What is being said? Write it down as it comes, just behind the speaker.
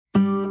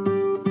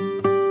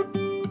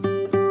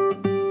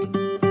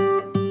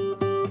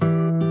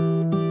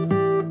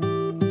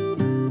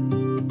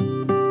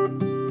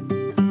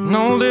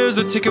No, there's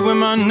a ticket with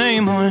my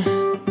name on it.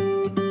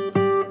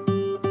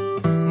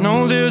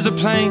 No, there's a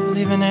plane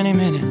leaving any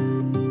minute.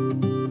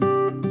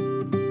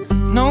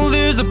 No,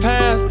 there's a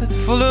past that's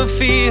full of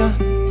fear.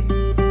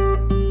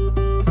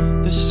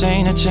 This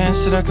ain't a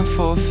chance that I can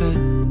forfeit.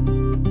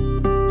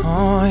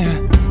 Oh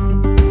yeah.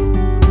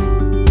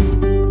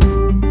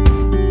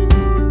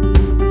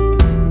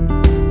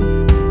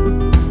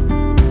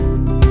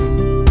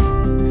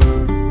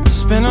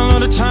 Spend a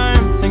lot of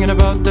time thinking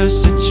about the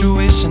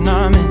situation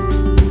I'm in.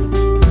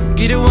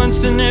 Get it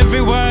once in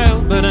every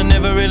while, but I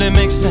never really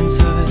make sense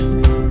of it.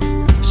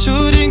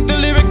 Shooting the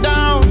lyric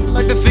down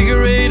like the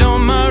figure 8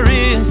 on my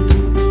wrist.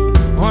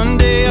 One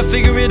day I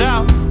figure it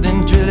out,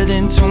 then drill it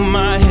into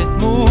my head.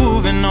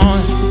 Moving on.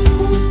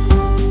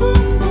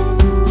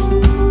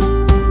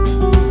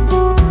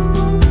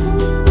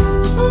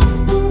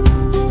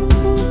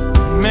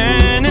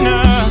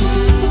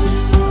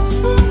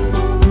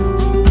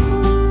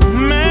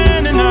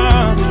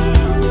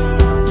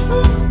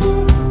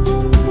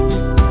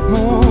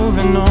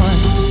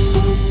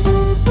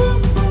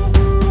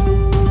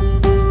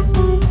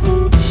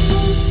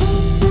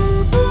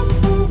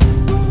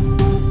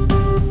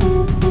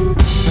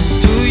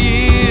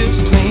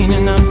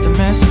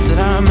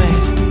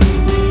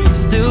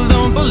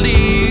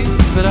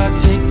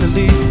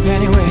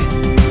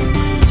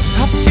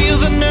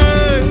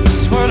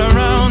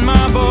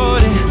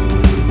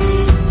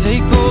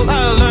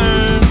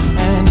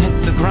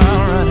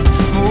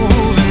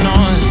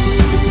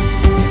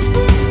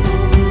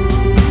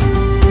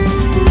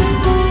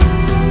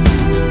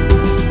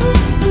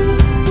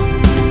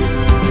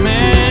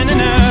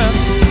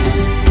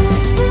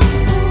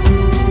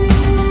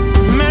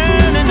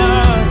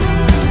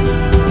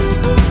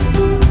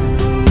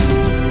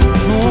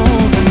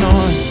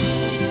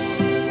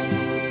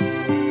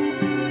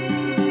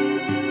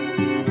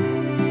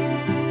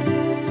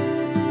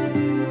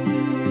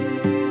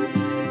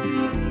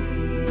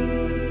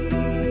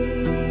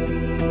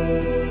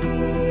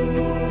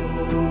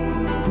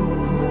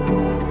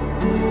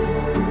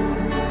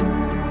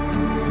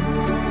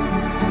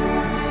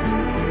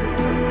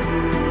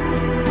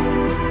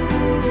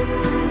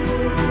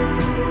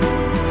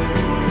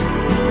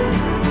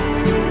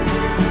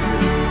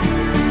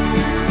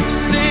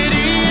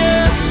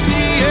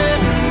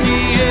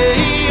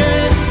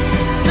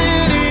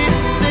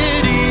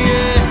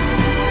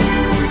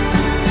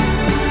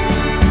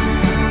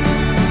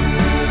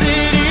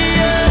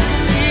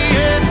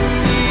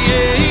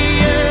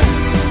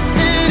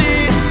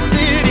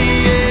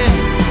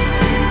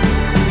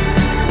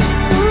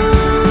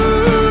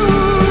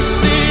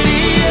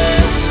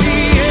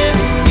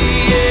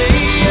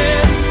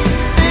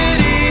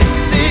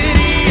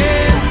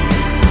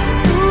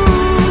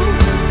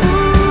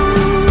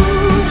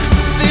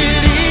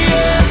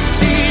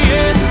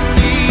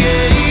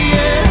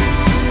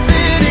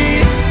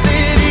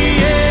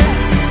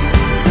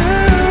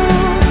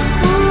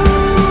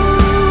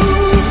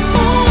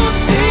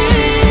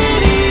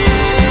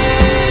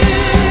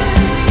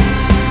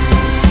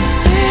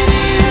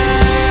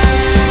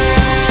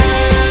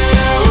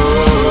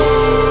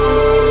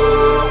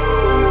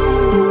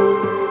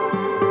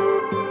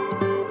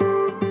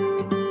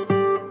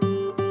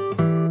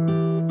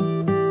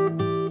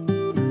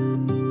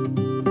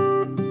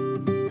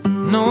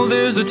 No,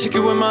 there's a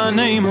ticket with my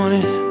name on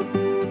it.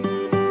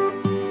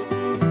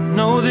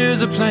 No,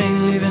 there's a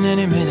plane leaving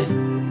any minute.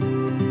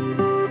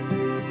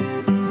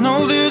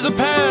 No, there's a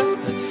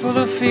past that's full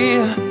of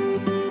fear.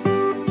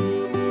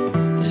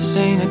 This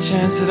ain't a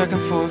chance that I can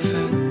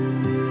forfeit.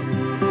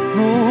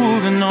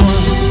 Moving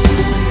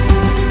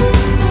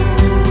on.